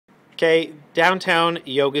Okay, downtown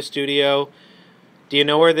yoga studio. Do you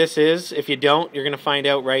know where this is? If you don't, you're going to find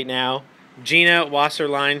out right now. Gina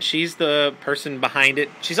Wasserlein, she's the person behind it.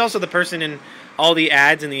 She's also the person in all the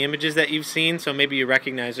ads and the images that you've seen, so maybe you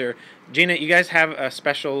recognize her. Gina, you guys have a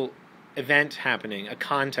special event happening, a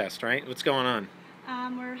contest, right? What's going on?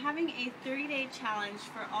 We're having a 30-day challenge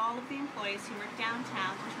for all of the employees who work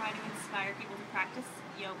downtown to try to inspire people to practice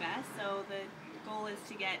yoga. So the goal is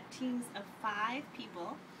to get teams of 5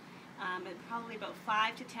 people, and probably about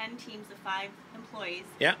 5 to 10 teams of 5 employees,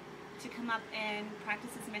 yeah, to come up and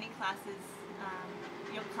practice as many classes,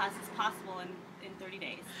 yoga classes as possible in 30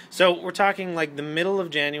 days. So we're talking like the middle of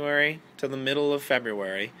January to the middle of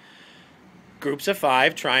February. Groups of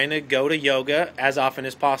 5 trying to go to yoga as often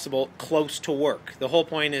as possible close to work. The whole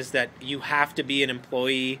point is that you have to be an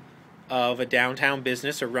employee of a downtown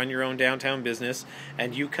business or run your own downtown business,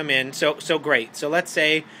 and you come in. So great. So let's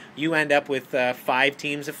say you end up with 5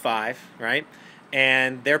 teams of 5, right?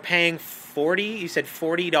 And they're paying you said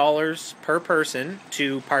 $40 per person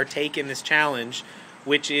to partake in this challenge,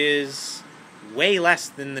 which is way less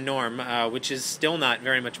than the norm, which is still not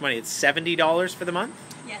very much money. It's $70 for the month?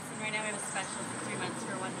 Yes, and right now we have a special for 3 months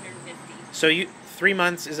for $150. So 3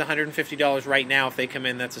 months is $150 right now. If they come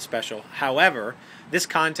in, that's a special. However, this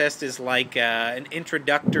contest is like an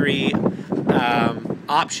introductory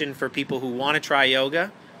option for people who want to try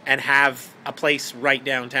yoga and have a place right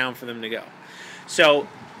downtown for them to go. So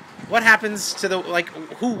what happens to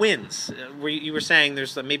who wins? You were saying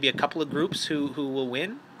there's maybe a couple of groups who will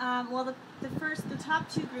win? Well, the top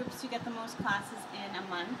 2 groups who get the most classes in a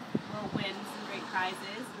month will win some great prizes.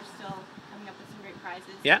 We're still coming up with some great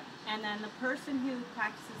prizes. Yeah. And then the person who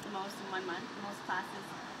practices the most in 1 month, the most classes,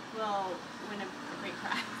 will win a great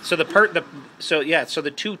prize. So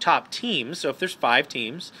the 2 top teams. So if there's 5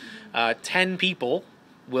 teams, 10 people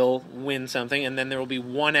will win something, and then there will be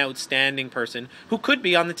 1 outstanding person who could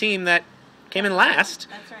be on the team that came in last.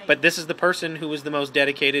 That's right. But this is the person who was the most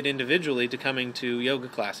dedicated individually to coming to yoga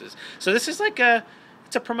classes. So this is like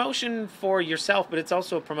it's a promotion for yourself, but it's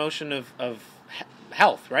also a promotion of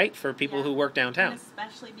health, right? For people who work downtown. And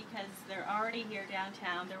especially because they're already here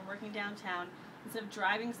downtown, they're working downtown. Instead of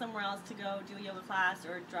driving somewhere else to go do a yoga class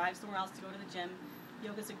or drive somewhere else to go to the gym,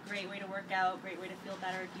 yoga's a great way to work out, great way to feel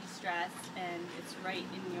better, de-stress, and it's right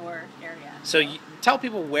in your area. So tell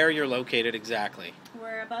people where you're located exactly.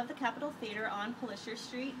 We're above the Capitol Theater on Lucier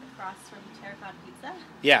Street, across from Terracotta Pizza.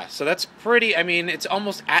 Yeah, so that's pretty, it's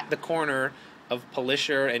almost at the corner of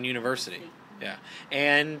Lucier and University. Yeah.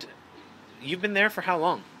 And you've been there for how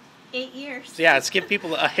long? 8 years. So yeah, let's give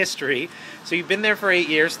people a history. So you've been there for 8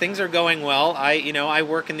 years. Things are going well. I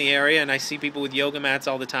work in the area, and I see people with yoga mats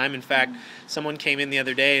all the time. In fact, someone came in the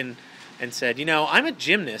other day and said, I'm a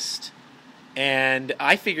gymnast, and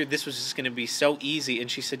I figured this was just going to be so easy. And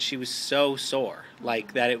she said she was so sore,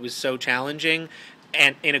 like that it was so challenging,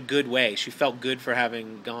 and in a good way. She felt good for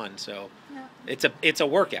having gone. So yeah. It's a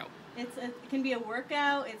workout. It can be a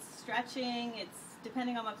workout. It's stretching. It's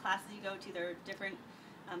depending on what classes you go to. There are different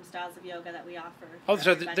styles of yoga that we offer. Oh,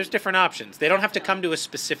 so there's different options. They don't have to come to a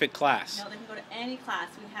specific class. No, they can go to any class.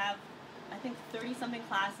 We have, I think, 30-something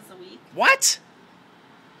classes a week. What?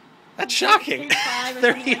 That's shocking.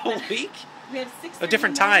 30 a week? We have 6:30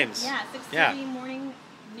 different times. Yeah, 6:30 morning,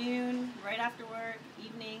 noon, right after work,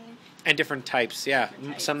 evening. And different types, yeah. Different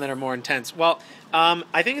types. Some that are more intense. Well,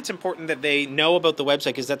 I think it's important that they know about the website,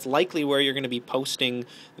 because that's likely where you're going to be posting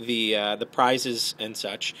the prizes and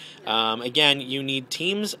such. Again, you need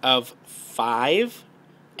teams of 5,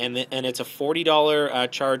 and it's a $40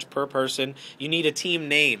 charge per person. You need a team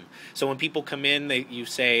name. So when people come in, you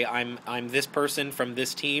say, I'm this person from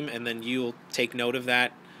this team, and then you'll take note of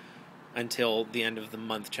that until the end of the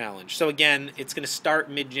month challenge. So again, it's going to start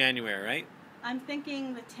mid-January, right? I'm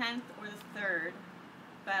thinking the 10th or the 3rd,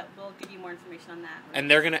 but we'll give you more information on that. And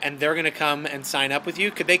they're gonna come and sign up with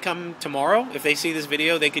you. Could they come tomorrow? If they see this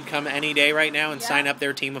video, they could come any day right now and sign up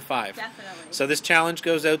their team of 5. Definitely. So this challenge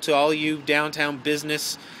goes out to all you downtown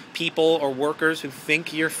business people or workers who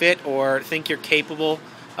think you're fit or think you're capable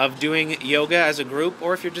of doing yoga as a group,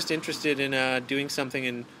 or if you're just interested in doing something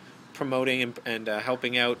and promoting and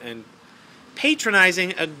helping out and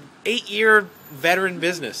patronizing an 8-year veteran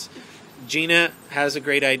business. Gina has a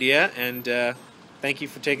great idea, and thank you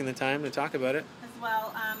for taking the time to talk about it. As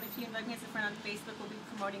well, if you invite me as a friend on Facebook, we'll be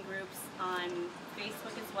promoting groups on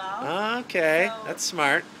Facebook as well. Okay, so that's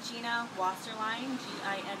smart. Gina Wasserlein,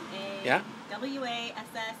 Gina Yeah. Wasserlein.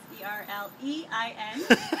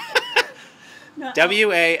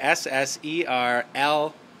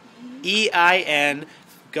 Wasserlein.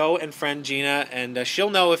 Go and friend Gina, and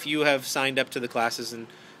she'll know if you have signed up to the classes, and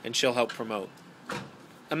she'll help promote.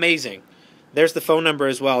 amazing. There's the phone number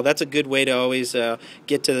as well. That's a good way to always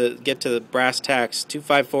get to the brass tacks.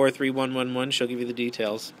 254-3111. She'll give you the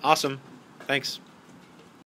details. Awesome. Thanks.